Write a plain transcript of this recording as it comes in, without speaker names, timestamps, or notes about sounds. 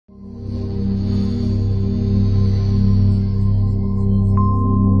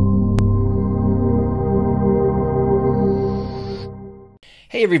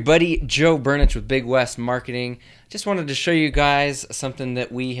Hey everybody, Joe Burnich with Big West Marketing. Just wanted to show you guys something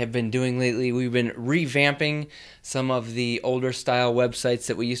that we have been doing lately. We've been revamping some of the older style websites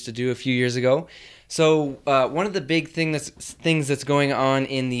that we used to do a few years ago. So one of the big things that's going on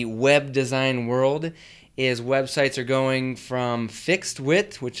in the web design world is websites are going from fixed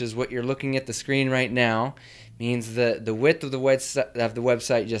width, which is what you're looking at the screen right now, means that the width of the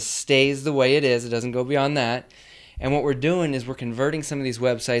website just stays the way it is. It doesn't go beyond that. And what we're doing is we're converting some of these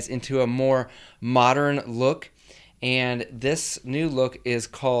websites into a more modern look. And this new look is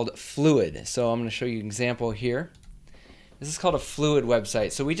called Fluid. So I'm going to show you an example here. This is called a Fluid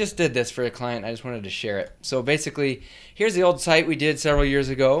website. So we just did this for a client. I just wanted to share it. So basically, here's the old site we did several years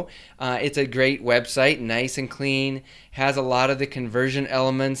ago. It's a great website, nice and clean, has a lot of the conversion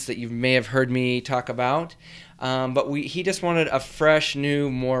elements that you may have heard me talk about. But he just wanted a fresh, new,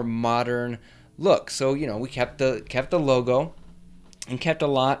 more modern look. So, you know, we kept the logo and kept a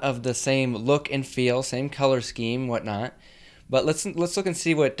lot of the same look and feel, same color scheme, whatnot. But let's look and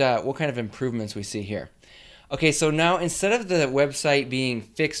see what kind of improvements we see here. Okay, so now instead of the website being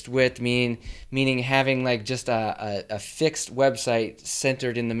fixed width, meaning having like just a fixed website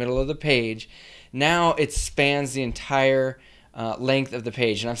centered in the middle of the page, now it spans the entire length of the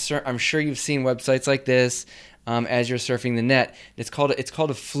page. And I'm sure you've seen websites like this as you're surfing the net. It's called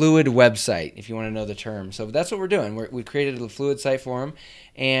a fluid website, if you want to know the term. So that's what we're doing. We created a fluid site for them,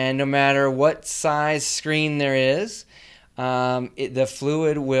 and no matter what size screen there is, the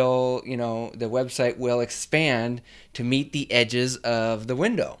fluid will, the website will expand to meet the edges of the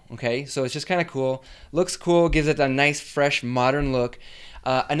window. Okay, so it's just kind of cool. Looks cool, gives it a nice, fresh, modern look.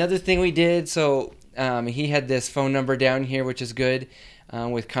 Another thing we did, so he had this phone number down here, which is good.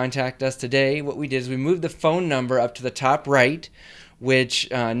 With Contact Us Today, what we did is we moved the phone number up to the top right,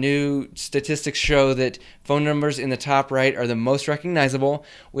 which new statistics show that phone numbers in the top right are the most recognizable.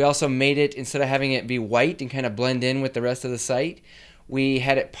 We also made it, instead of having it be white and kind of blend in with the rest of the site, we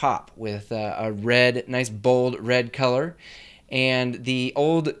had it pop with a red, nice bold red color. And the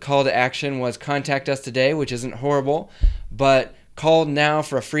old call to action was Contact Us Today, which isn't horrible, but call now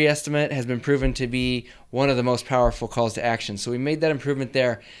for a free estimate has been proven to be one of the most powerful calls to action. So we made that improvement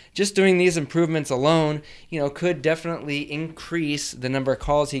there. Just doing these improvements alone, could definitely increase the number of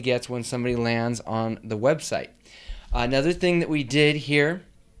calls he gets when somebody lands on the website. Another thing that we did here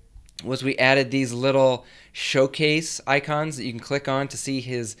was we added these little showcase icons that you can click on to see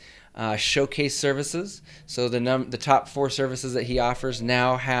his showcase services. So the top 4 services that he offers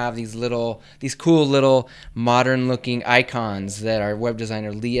now have these cool little modern looking icons that our web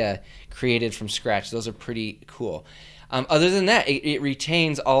designer Leah created from scratch. Those are pretty cool. Other than that, it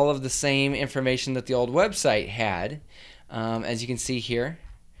retains all of the same information that the old website had. As you can see here,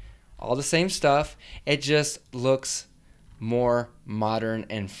 all the same stuff. It just looks more modern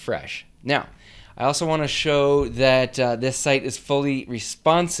and fresh. Now, I also want to show that this site is fully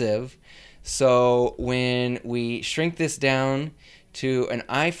responsive. So when we shrink this down to an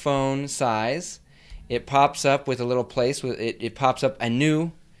iPhone size, it pops up with a little place. It pops up a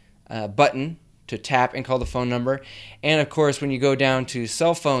new button to tap and call the phone number. And of course, when you go down to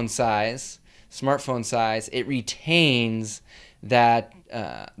cell phone size, smartphone size, it retains that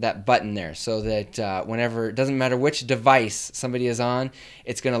button there, so that whenever, it doesn't matter which device somebody is on,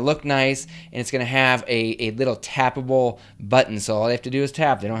 it's going to look nice, and it's going to have a little tappable button. So all they have to do is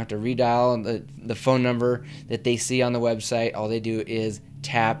tap. They don't have to redial the phone number that they see on the website. All they do is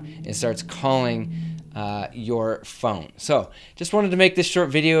tap, and it starts calling your phone. So just wanted to make this short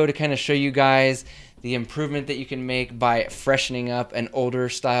video to kind of show you guys the improvement that you can make by freshening up an older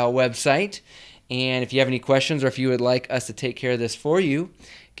style website. And if you have any questions, or if you would like us to take care of this for you,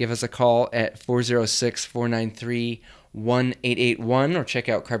 give us a call at 406-493-1881 or check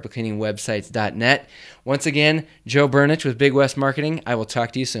out carpetcleaningwebsites.net. Once again, Joe Burnich with Big West Marketing. I will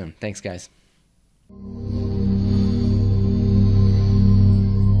talk to you soon. Thanks, guys.